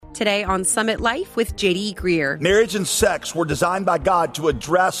today on Summit Life with J.D. Greear. Marriage and sex were designed by God to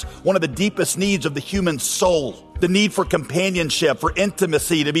address one of the deepest needs of the human soul. The need for companionship, for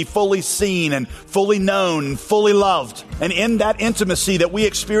intimacy, to be fully seen and fully known and fully loved. And in that intimacy that we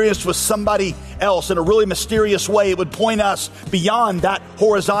experienced with somebody else in a really mysterious way, it would point us beyond that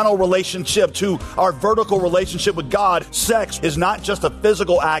horizontal relationship to our vertical relationship with God. Sex is not just a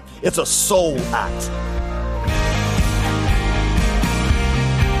physical act, it's a soul act.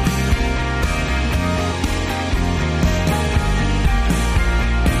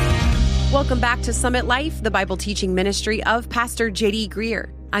 Welcome back to Summit Life, the Bible teaching ministry of Pastor J.D.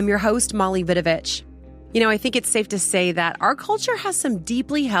 Greear. I'm your host, Molly Vidovich. You know, I think it's safe to say that our culture has some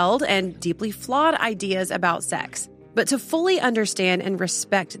deeply held and deeply flawed ideas about sex. But to fully understand and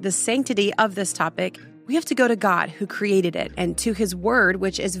respect the sanctity of this topic, we have to go to God who created it and to His Word,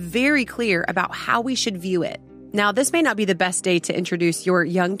 which is very clear about how we should view it. Now, this may not be the best day to introduce your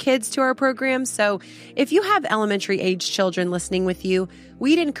young kids to our program, so if you have elementary-age children listening with you,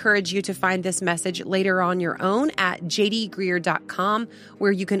 we'd encourage you to find this message later on your own at jdgreear.com,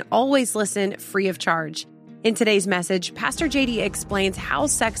 where you can always listen free of charge. In today's message, Pastor JD explains how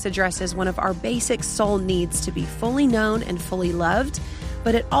sex addresses one of our basic soul needs to be fully known and fully loved,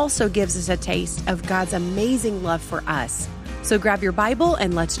 but it also gives us a taste of God's amazing love for us. So grab your Bible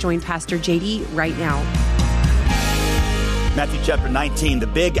and let's join Pastor JD right now. Matthew chapter 19, the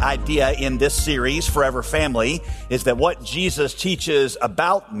big idea in this series, Forever Family, is that what Jesus teaches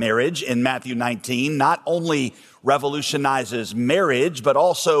about marriage in Matthew 19 not only revolutionizes marriage, but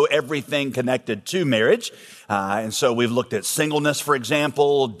also everything connected to marriage. And so we've looked at singleness, for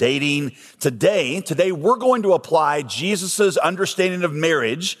example, dating. Today we're going to apply Jesus's understanding of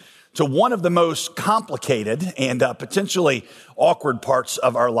marriage to one of the most complicated and potentially awkward parts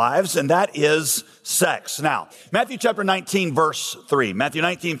of our lives, and that is sex. Now, Matthew chapter 19, verse 3. Matthew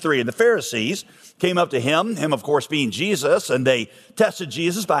 19, 3. And the Pharisees came up to him of course being Jesus, and they tested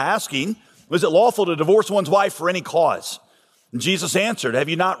Jesus by asking, was it lawful to divorce one's wife for any cause? And Jesus answered, have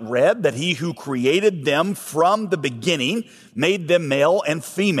you not read that he who created them from the beginning made them male and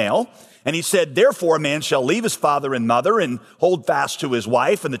female? And he said, therefore a man shall leave his father and mother and hold fast to his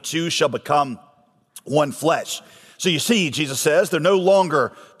wife, and the two shall become one flesh. So you see, Jesus says, they're no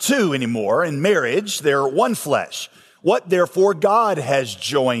longer two anymore in marriage, they're one flesh. What therefore God has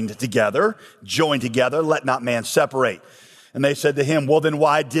joined together, let not man separate. And they said to him, well, then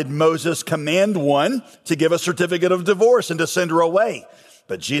why did Moses command one to give a certificate of divorce and to send her away?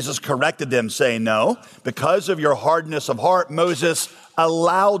 But Jesus corrected them, saying, no, because of your hardness of heart, Moses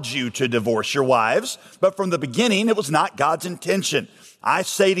allowed you to divorce your wives, but from the beginning, it was not God's intention. I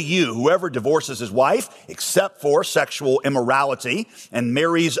say to you, whoever divorces his wife, except for sexual immorality, and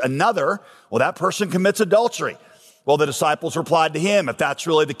marries another, well, that person commits adultery. Well, the disciples replied to him, if that's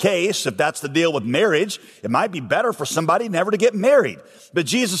really the case, if that's the deal with marriage, it might be better for somebody never to get married. But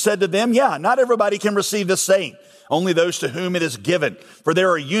Jesus said to them, yeah, not everybody can receive this saying, only those to whom it is given. For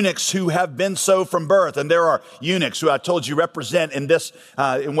there are eunuchs who have been so from birth, and there are eunuchs who I told you represent in this,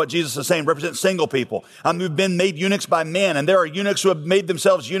 in what Jesus is saying, represent single people, who've been made eunuchs by men, and there are eunuchs who have made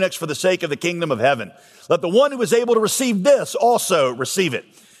themselves eunuchs for the sake of the kingdom of heaven. Let the one who is able to receive this also receive it.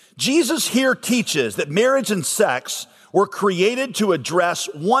 Jesus here teaches that marriage and sex were created to address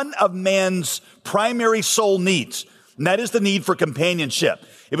one of man's primary soul needs, and that is the need for companionship.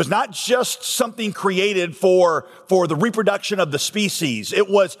 It was not just something created for the reproduction of the species. It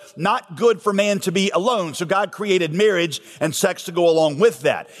was not good for man to be alone, so God created marriage and sex to go along with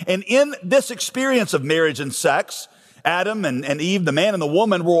that. And in this experience of marriage and sex, Adam and Eve, the man and the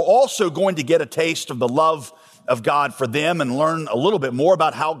woman, were also going to get a taste of the love of God for them and learn a little bit more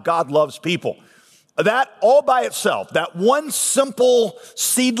about how God loves people. That all by itself, that one simple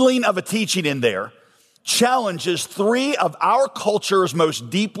seedling of a teaching in there, challenges three of our culture's most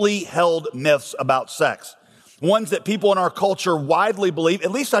deeply held myths about sex. Ones that people in our culture widely believe,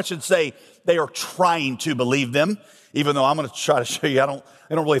 at least I should say they are trying to believe them, even though I'm going to try to show you I don't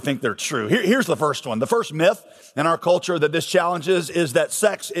really think they're true. Here's the first one. The first myth in our culture that this challenges is that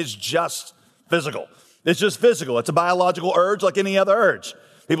sex is just physical. It's just physical. It's a biological urge like any other urge.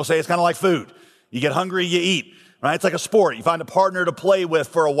 People say it's kind of like food. You get hungry, you eat. Right? It's like a sport. You find a partner to play with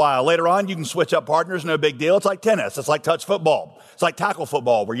for a while. Later on, you can switch up partners, no big deal. It's like tennis. It's like touch football. It's like tackle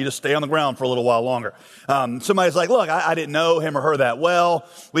football, where you just stay on the ground for a little while longer. Somebody's like, look, I didn't know him or her that well.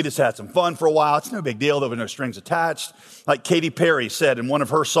 We just had some fun for a while. It's no big deal. There were no strings attached. Like Katy Perry said in one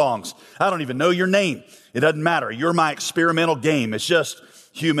of her songs, I don't even know your name. It doesn't matter. You're my experimental game. It's just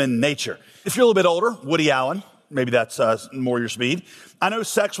human nature. If you're a little bit older, Woody Allen, maybe that's more your speed. I know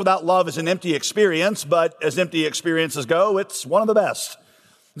sex without love is an empty experience, but as empty experiences go, it's one of the best.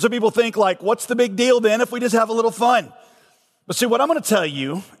 And so people think like, what's the big deal then if we just have a little fun? But see, what I'm going to tell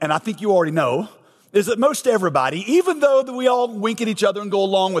you, and I think you already know, is that most everybody, even though we all wink at each other and go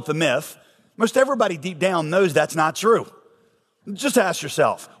along with the myth, most everybody deep down knows that's not true. Just ask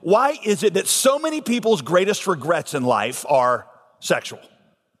yourself, why is it that so many people's greatest regrets in life are sexual?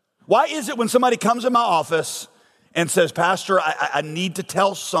 Why is it when somebody comes in my office and says, Pastor, I need to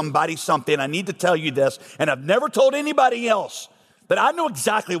tell somebody something, I need to tell you this, and I've never told anybody else, but I know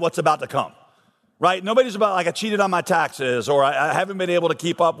exactly what's about to come, right? Nobody's about like I cheated on my taxes or I haven't been able to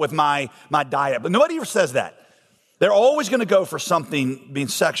keep up with my diet, but nobody ever says that. They're always going to go for something being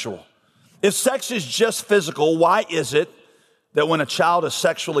sexual. If sex is just physical, why is it that when a child is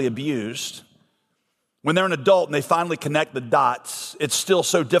sexually abused, when they're an adult and they finally connect the dots, it's still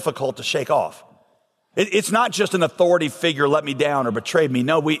so difficult to shake off? It's not just an authority figure let me down or betrayed me.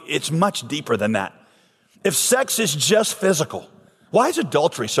 No, it's much deeper than that. If sex is just physical, why is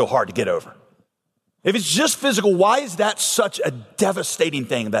adultery so hard to get over? If it's just physical, why is that such a devastating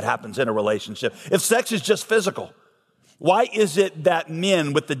thing that happens in a relationship? If sex is just physical, why is it that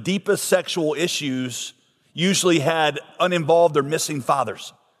men with the deepest sexual issues usually had uninvolved or missing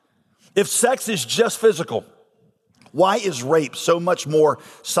fathers? If sex is just physical, why is rape so much more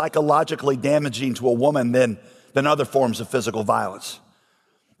psychologically damaging to a woman than other forms of physical violence?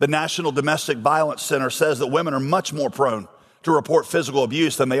 The National Domestic Violence Center says that women are much more prone to report physical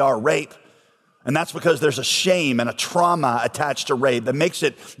abuse than they are rape. And that's because there's a shame and a trauma attached to rape that makes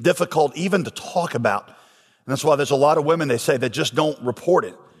it difficult even to talk about. And that's why there's a lot of women, they say, that just don't report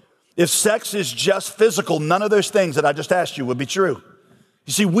it. If sex is just physical, none of those things that I just asked you would be true.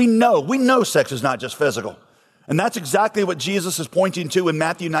 You see, we know sex is not just physical. And that's exactly what Jesus is pointing to in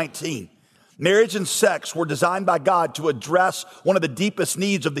Matthew 19. Marriage and sex were designed by God to address one of the deepest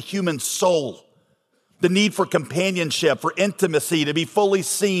needs of the human soul. The need for companionship, for intimacy, to be fully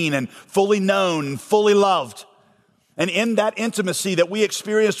seen and fully known and fully loved. And in that intimacy that we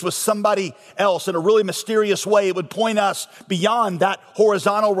experienced with somebody else in a really mysterious way, it would point us beyond that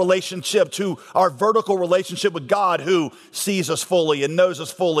horizontal relationship to our vertical relationship with God, who sees us fully and knows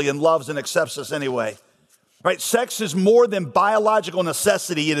us fully and loves and accepts us anyway. Right? Sex is more than biological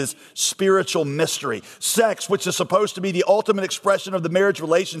necessity. It is spiritual mystery. Sex, which is supposed to be the ultimate expression of the marriage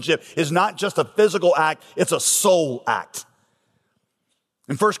relationship, is not just a physical act, it's a soul act.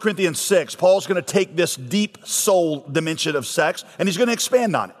 In 1 Corinthians 6, Paul's going to take this deep soul dimension of sex and he's going to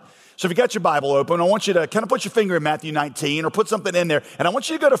expand on it. So if you got your Bible open, I want you to kind of put your finger in Matthew 19 or put something in there, and I want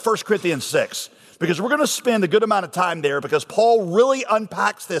you to go to 1 Corinthians 6 because we're going to spend a good amount of time there because Paul really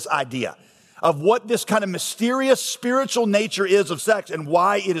unpacks this idea of what this kind of mysterious spiritual nature is of sex and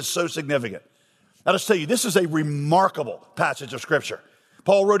why it is so significant. I'll just tell you, this is a remarkable passage of Scripture.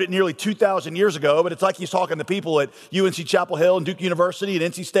 Paul wrote it nearly 2,000 years ago, but it's like he's talking to people at UNC Chapel Hill and Duke University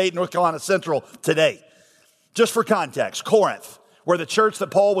and NC State, North Carolina Central today. Just for context, Corinth, where the church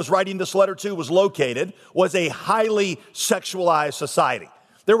that Paul was writing this letter to was located, was a highly sexualized society.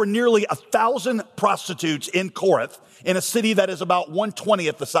 There were nearly 1,000 prostitutes in Corinth, in a city that is about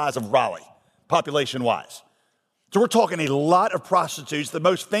 1/20th the size of Raleigh, population-wise. So we're talking a lot of prostitutes. The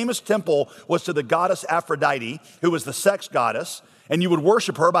most famous temple was to the goddess Aphrodite, who was the sex goddess, and you would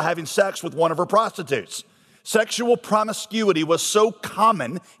worship her by having sex with one of her prostitutes. Sexual promiscuity was so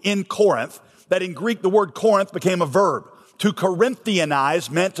common in Corinth that in Greek the word Corinth became a verb. To Corinthianize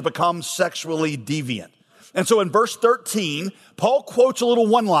meant to become sexually deviant. And so in verse 13, Paul quotes a little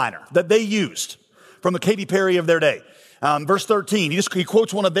one-liner that they used from the Katy Perry of their day. Verse 13, he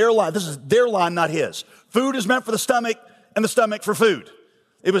quotes one of their lines. This is their line, not his. Food is meant for the stomach and the stomach for food.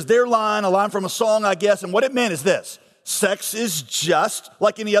 It was their line, a line from a song, I guess. And what it meant is this: sex is just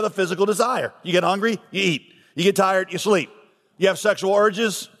like any other physical desire. You get hungry, you eat. You get tired, you sleep. You have sexual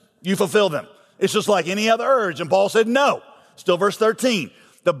urges, you fulfill them. It's just like any other urge. And Paul said, no. Still verse 13.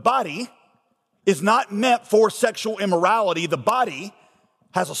 The body is not meant for sexual immorality. The body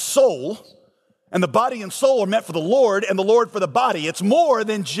has a soul, and the body and soul are meant for the Lord, and the Lord for the body. It's more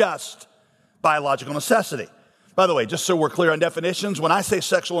than just biological necessity. By the way, just so we're clear on definitions, when I say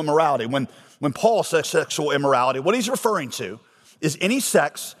sexual immorality, when Paul says sexual immorality, what he's referring to is any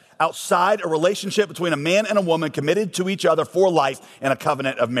sex outside a relationship between a man and a woman committed to each other for life in a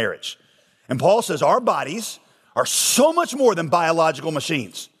covenant of marriage. And Paul says our bodies are so much more than biological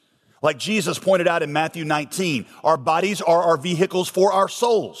machines. Like Jesus pointed out in Matthew 19, our bodies are our vehicles for our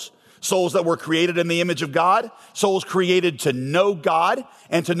souls. Souls that were created in the image of God, souls created to know God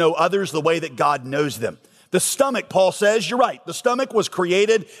and to know others the way that God knows them. The stomach, Paul says, you're right, the stomach was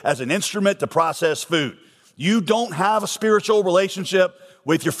created as an instrument to process food. You don't have a spiritual relationship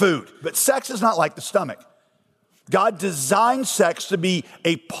with your food. But sex is not like the stomach. God designed sex to be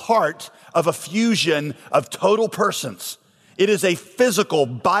a part of a fusion of total persons. It is a physical,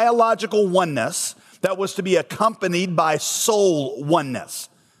 biological oneness that was to be accompanied by soul oneness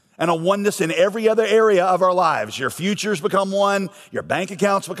and a oneness in every other area of our lives. Your futures become one, your bank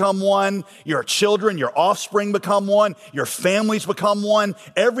accounts become one, your children, your offspring become one, your families become one,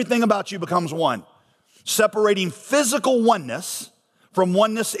 everything about you becomes one. Separating physical oneness from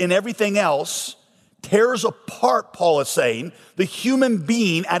oneness in everything else tears apart, Paul is saying, the human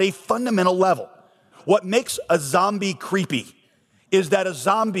being at a fundamental level. What makes a zombie creepy is that a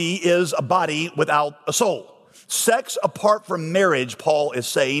zombie is a body without a soul. Sex apart from marriage, Paul is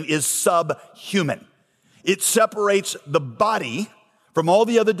saying, is subhuman. It separates the body from all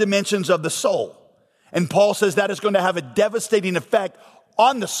the other dimensions of the soul. And Paul says that is going to have a devastating effect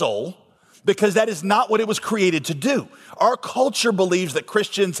on the soul, because that is not what it was created to do. Our culture believes that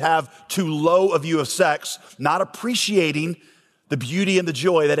Christians have too low a view of sex, not appreciating the beauty and the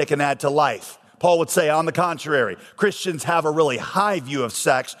joy that it can add to life. Paul would say, on the contrary, Christians have a really high view of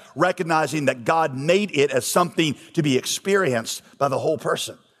sex, recognizing that God made it as something to be experienced by the whole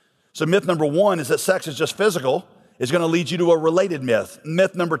person. So myth number one is that sex is just physical, is going to lead you to a related myth.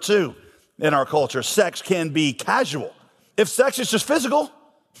 Myth number two in our culture, sex can be casual. If sex is just physical,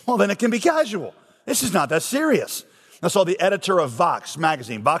 well, then it can be casual. This is not that serious. I saw the editor of Vox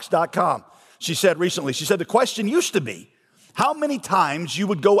magazine, Vox.com. She said recently, the question used to be how many times you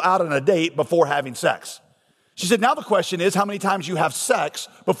would go out on a date before having sex. She said, now the question is how many times you have sex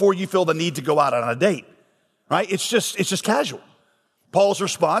before you feel the need to go out on a date, right? It's just casual. Paul's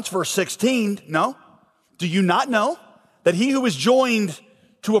response, verse 16, no. Do you not know that he who is joined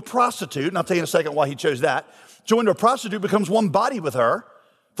to a prostitute, and I'll tell you in a second why he chose that, joined to a prostitute becomes one body with her.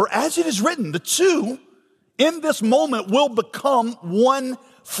 For as it is written, the two in this moment will become one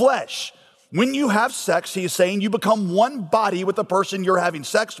flesh. When you have sex, he is saying you become one body with the person you're having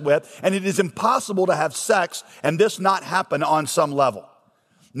sex with, and it is impossible to have sex and this not happen on some level.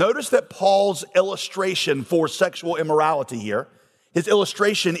 Notice that Paul's illustration for sexual immorality here, his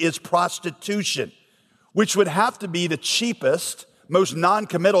illustration is prostitution, which would have to be the cheapest, most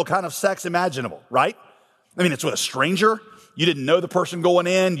non-committal kind of sex imaginable, right? I mean, it's with a stranger. You didn't know the person going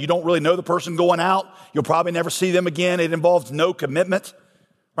in. You don't really know the person going out. You'll probably never see them again. It involves no commitment,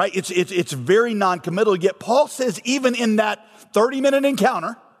 right? It's very non-committal. Yet Paul says even in that 30-minute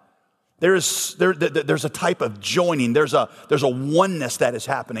encounter, there's a type of joining. There's a oneness that is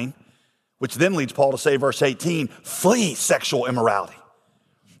happening, which then leads Paul to say, verse 18, flee sexual immorality.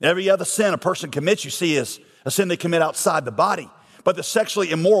 Every other sin a person commits, you see, is a sin they commit outside the body. But the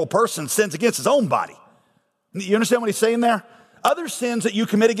sexually immoral person sins against his own body. You understand what he's saying there? Other sins that you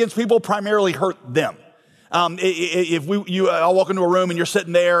commit against people primarily hurt them. I'll walk into a room and you're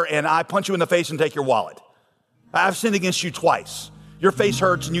sitting there and I punch you in the face and take your wallet. I've sinned against you twice. Your face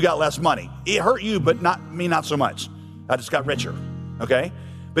hurts and you got less money. It hurt you, but not so much. I just got richer, okay?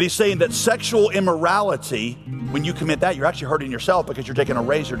 But he's saying that sexual immorality, when you commit that, you're actually hurting yourself because you're taking a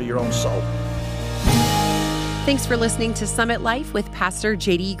razor to your own soul. Thanks for listening to Summit Life with Pastor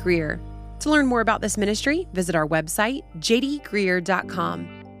J.D. Greear. To learn more about this ministry, visit our website,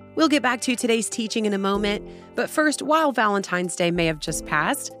 jdgreear.com. We'll get back to today's teaching in a moment, but first, while Valentine's Day may have just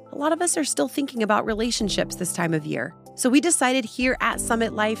passed, a lot of us are still thinking about relationships this time of year. So we decided here at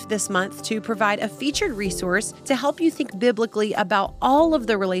Summit Life this month to provide a featured resource to help you think biblically about all of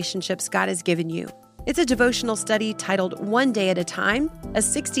the relationships God has given you. It's a devotional study titled One Day at a Time, a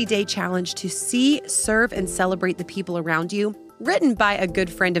 60-day challenge to see, serve, and celebrate the people around you, written by a good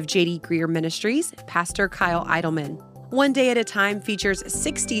friend of J.D. Greear Ministries, Pastor Kyle Idleman. One Day at a Time features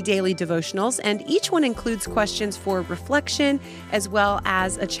 60 daily devotionals, and each one includes questions for reflection, as well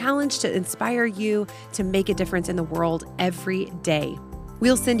as a challenge to inspire you to make a difference in the world every day.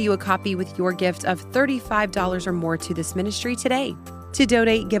 We'll send you a copy with your gift of $35 or more to this ministry today. To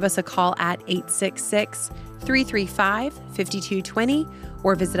donate, give us a call at 866-335-5220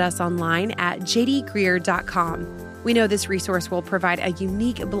 or visit us online at jdgreear.com. We know this resource will provide a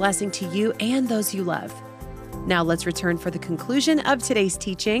unique blessing to you and those you love. Now let's return for the conclusion of today's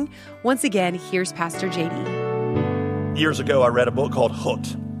teaching. Once again, here's Pastor JD. Years ago, I read a book called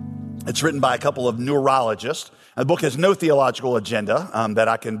Hooked. It's written by a couple of neurologists. The book has no theological agenda that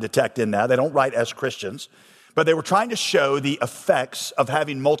I can detect in that. They don't write as Christians. But they were trying to show the effects of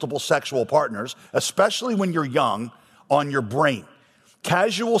having multiple sexual partners, especially when you're young, on your brain.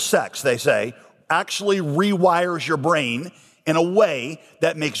 Casual sex, they say, actually rewires your brain in a way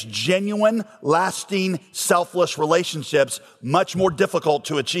that makes genuine, lasting, selfless relationships much more difficult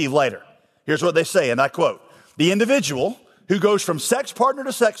to achieve later. Here's what they say, and I quote, "The individual who goes from sex partner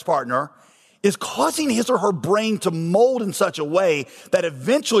to sex partner is causing his or her brain to mold in such a way that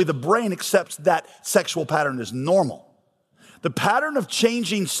eventually the brain accepts that sexual pattern as normal. The pattern of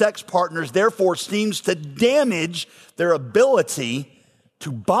changing sex partners, therefore, seems to damage their ability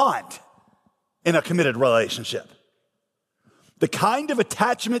to bond in a committed relationship. The kind of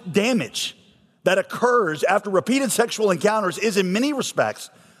attachment damage that occurs after repeated sexual encounters is, in many respects,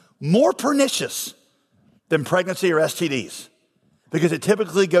 more pernicious than pregnancy or STDs, because it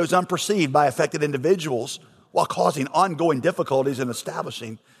typically goes unperceived by affected individuals while causing ongoing difficulties in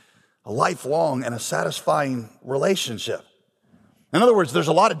establishing a lifelong and a satisfying relationship. In other words, there's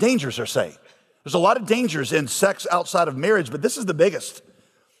a lot of dangers, they're saying. There's a lot of dangers in sex outside of marriage, but this is the biggest.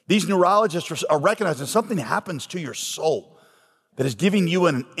 These neurologists are recognizing something happens to your soul that is giving you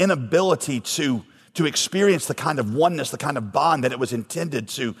an inability to experience the kind of oneness, the kind of bond that it was intended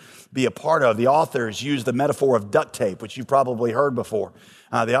to be a part of. The authors use the metaphor of duct tape, which you've probably heard before.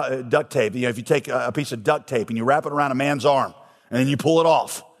 Duct tape, if you take a piece of duct tape and you wrap it around a man's arm and then you pull it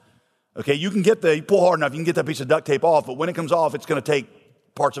off, okay, you pull hard enough, you can get that piece of duct tape off, but when it comes off, it's going to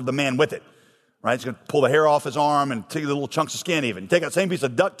take parts of the man with it, right? It's going to pull the hair off his arm and take the little chunks of skin even. You take that same piece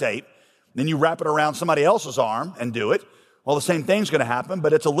of duct tape, then you wrap it around somebody else's arm and do it. Well, the same thing's going to happen,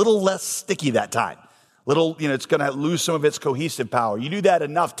 but it's a little less sticky that time. It's going to lose some of its cohesive power. You do that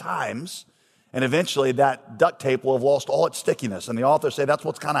enough times, and eventually that duct tape will have lost all its stickiness. And the authors say that's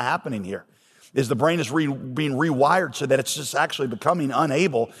what's kind of happening here, is the brain is being rewired so that it's just actually becoming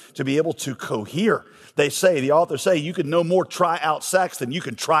unable to be able to cohere. The authors say, you can no more try out sex than you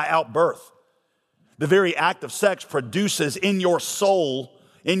can try out birth. The very act of sex produces in your soul,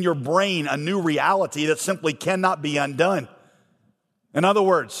 in your brain, a new reality that simply cannot be undone. In other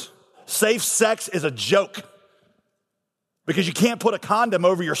words, safe sex is a joke because you can't put a condom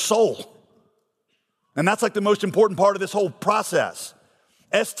over your soul. And that's like the most important part of this whole process.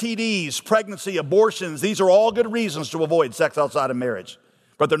 STDs, pregnancy, abortions, these are all good reasons to avoid sex outside of marriage.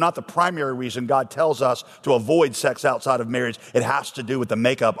 But they're not the primary reason God tells us to avoid sex outside of marriage. It has to do with the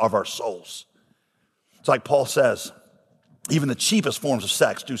makeup of our souls. It's like Paul says, even the cheapest forms of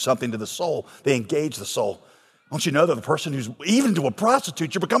sex do something to the soul. They engage the soul. Don't you know that the person who's even to a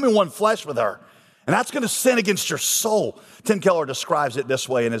prostitute, you're becoming one flesh with her. And that's going to sin against your soul. Tim Keller describes it this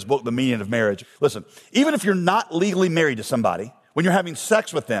way in his book, The Meaning of Marriage. Listen, even if you're not legally married to somebody, when you're having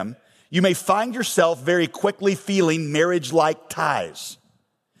sex with them, you may find yourself very quickly feeling marriage-like ties,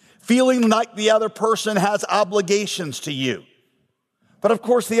 feeling like the other person has obligations to you. But of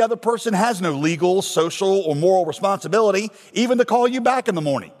course, the other person has no legal, social, or moral responsibility even to call you back in the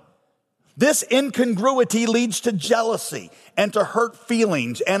morning. This incongruity leads to jealousy and to hurt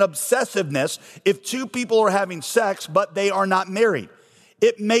feelings and obsessiveness if two people are having sex but they are not married.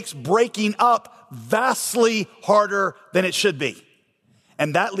 It makes breaking up vastly harder than it should be.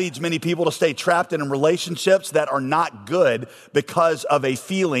 And that leads many people to stay trapped in relationships that are not good because of a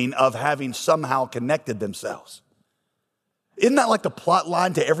feeling of having somehow connected themselves. Isn't that like the plot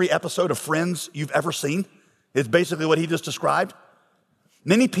line to every episode of Friends you've ever seen? It's basically what he just described.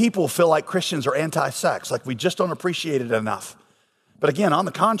 Many people feel like Christians are anti-sex, like we just don't appreciate it enough. But again, on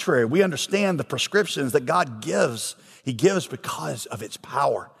the contrary, we understand the prescriptions that God gives. He gives because of its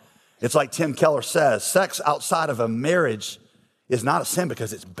power. It's like Tim Keller says, sex outside of a marriage is not a sin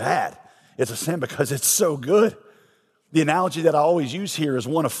because it's bad. It's a sin because it's so good. The analogy that I always use here is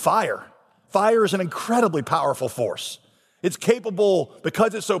one of fire. Fire is an incredibly powerful force. It's capable,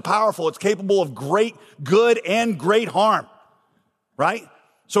 because it's so powerful, it's capable of great good and great harm, right?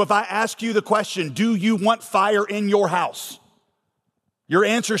 So if I ask you the question, do you want fire in your house? Your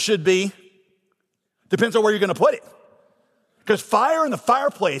answer should be, depends on where you're going to put it. Because fire in the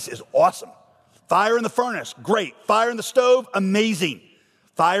fireplace is awesome. Fire in the furnace, great. Fire in the stove, amazing.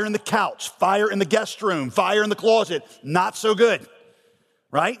 Fire in the couch, fire in the guest room, fire in the closet, not so good,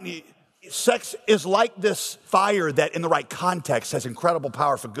 right? Sex is like this fire that in the right context has incredible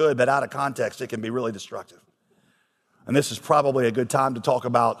power for good, but out of context, it can be really destructive. And this is probably a good time to talk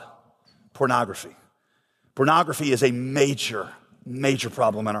about pornography. Pornography is a major, major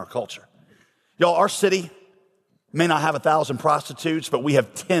problem in our culture. Y'all, our city may not have 1,000 prostitutes, but we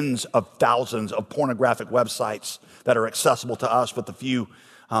have tens of thousands of pornographic websites that are accessible to us with a few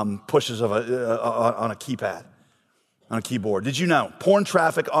pushes of on a keypad. On a keyboard. Did you know porn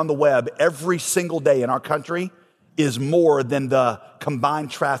traffic on the web every single day in our country is more than the combined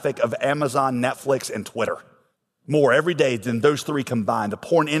traffic of Amazon, Netflix, and Twitter? More every day than those three combined. The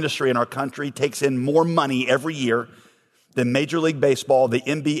porn industry in our country takes in more money every year than Major League Baseball, the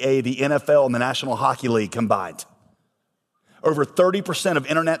NBA, the NFL, and the National Hockey League combined. Over 30% of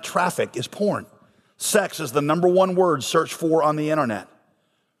internet traffic is porn. Sex is the number one word searched for on the internet.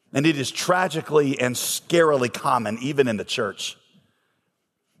 And it is tragically and scarily common, even in the church.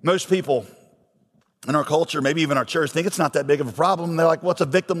 Most people in our culture, maybe even our church, think it's not that big of a problem. They're like, well, it's a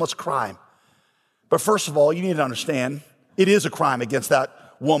victimless crime. But first of all, you need to understand, it is a crime against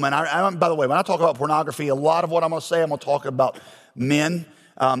that woman. By the way, when I talk about pornography, a lot of what I'm going to say, I'm going to talk about men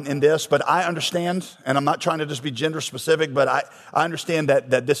in this. But I understand, and I'm not trying to just be gender specific, but I understand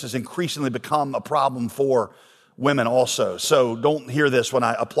that this has increasingly become a problem for women also. So don't hear this when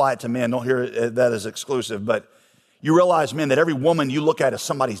I apply it to men. Don't hear that as exclusive. But you realize, men, that every woman you look at is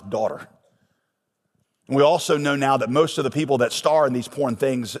somebody's daughter. And we also know now that most of the people that star in these porn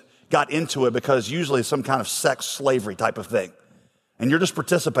things got into it because usually it's some kind of sex slavery type of thing. And you're just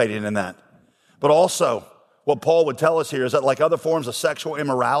participating in that. But also, what Paul would tell us here is that like other forms of sexual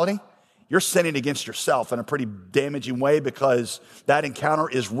immorality, you're sinning against yourself in a pretty damaging way because that encounter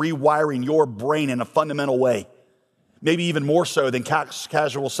is rewiring your brain in a fundamental way. Maybe even more so than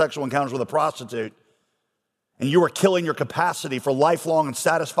casual sexual encounters with a prostitute. And you are killing your capacity for lifelong and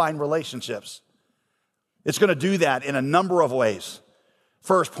satisfying relationships. It's going to do that in a number of ways.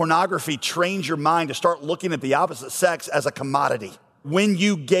 First, pornography trains your mind to start looking at the opposite sex as a commodity. When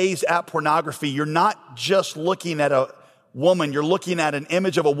you gaze at pornography, you're not just looking at a woman, you're looking at an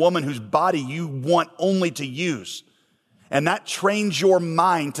image of a woman whose body you want only to use. And that trains your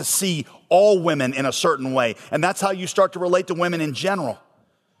mind to see all women in a certain way. And that's how you start to relate to women in general.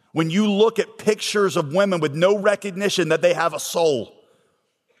 When you look at pictures of women with no recognition that they have a soul,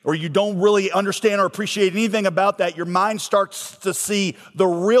 or you don't really understand or appreciate anything about that, your mind starts to see the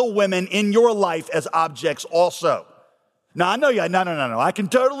real women in your life as objects also. Now, I know you, no. I can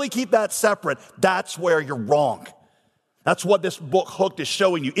totally keep that separate. That's where you're wrong. That's what this book, Hooked, is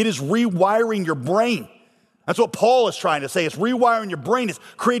showing you. It is rewiring your brain. That's what Paul is trying to say. It's rewiring your brain. It's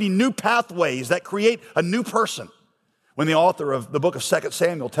creating new pathways that create a new person. When the author of the book of 2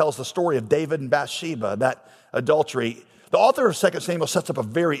 Samuel tells the story of David and Bathsheba, that adultery, the author of 2 Samuel sets up a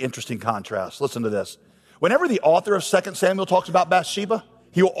very interesting contrast. Listen to this. Whenever the author of 2 Samuel talks about Bathsheba,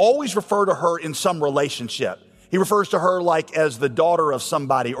 he will always refer to her in some relationship. He refers to her like as the daughter of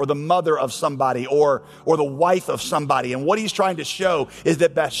somebody or the mother of somebody or the wife of somebody. And what he's trying to show is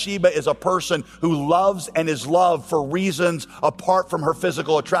that Bathsheba is a person who loves and is loved for reasons apart from her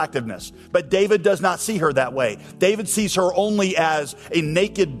physical attractiveness. But David does not see her that way. David sees her only as a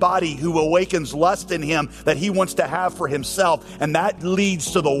naked body who awakens lust in him that he wants to have for himself. And that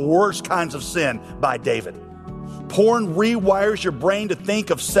leads to the worst kinds of sin by David. Porn rewires your brain to think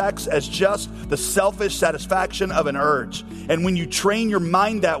of sex as just the selfish satisfaction of an urge. And when you train your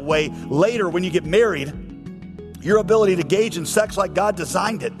mind that way, later when you get married, your ability to engage in sex like God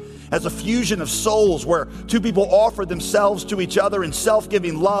designed it, as a fusion of souls where two people offer themselves to each other in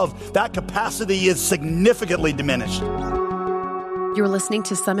self-giving love, that capacity is significantly diminished. You're listening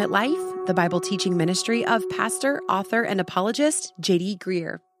to Summit Life, the Bible teaching ministry of pastor, author, and apologist J.D.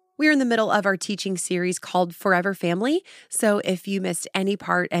 Greear. We're in the middle of our teaching series called Forever Family, so if you missed any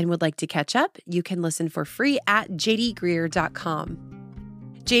part and would like to catch up, you can listen for free at jdgreear.com.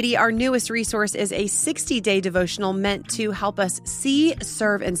 JD, our newest resource is a 60-day devotional meant to help us see,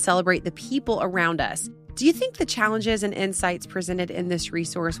 serve, and celebrate the people around us. Do you think the challenges and insights presented in this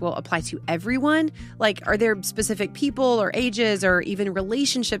resource will apply to everyone? Like, are there specific people or ages or even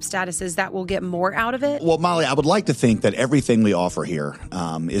relationship statuses that will get more out of it? Well, Molly, I would like to think that everything we offer here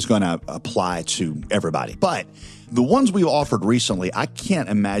is going to apply to everybody. But the ones we've offered recently, I can't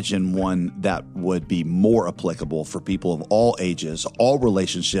imagine one that would be more applicable for people of all ages, all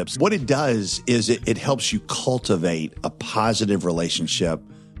relationships. What it does is it helps you cultivate a positive relationship,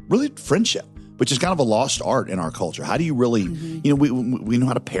 really friendship, which is kind of a lost art in our culture. How do you really, we know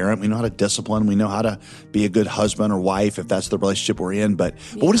how to parent, we know how to discipline, we know how to be a good husband or wife if that's the relationship we're in. But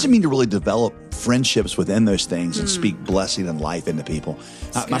what does it mean to really develop friendships within those things and speak blessing and life into people?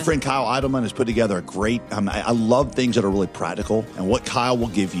 My friend Kyle Idleman has put together a great, I love things that are really practical. And what Kyle will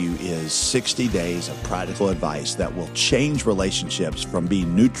give you is 60 days of practical advice that will change relationships from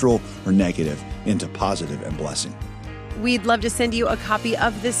being neutral or negative into positive and blessing. We'd love to send you a copy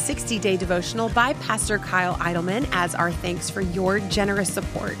of this 60-day devotional by Pastor Kyle Idleman as our thanks for your generous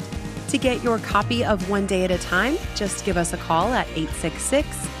support. To get your copy of One Day at a Time, just give us a call at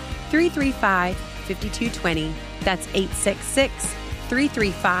 866-335-5220. That's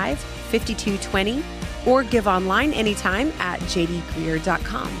 866-335-5220. Or give online anytime at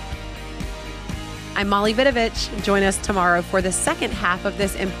jdgreear.com. I'm Molly Vidovich. Join us tomorrow for the second half of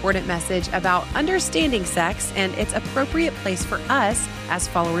this important message about understanding sex and its appropriate place for us as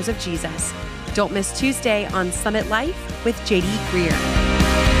followers of Jesus. Don't miss Tuesday on Summit Life with J.D. Greear.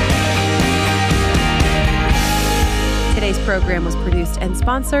 Today's program was produced and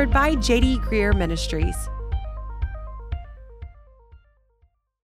sponsored by J.D. Greear Ministries.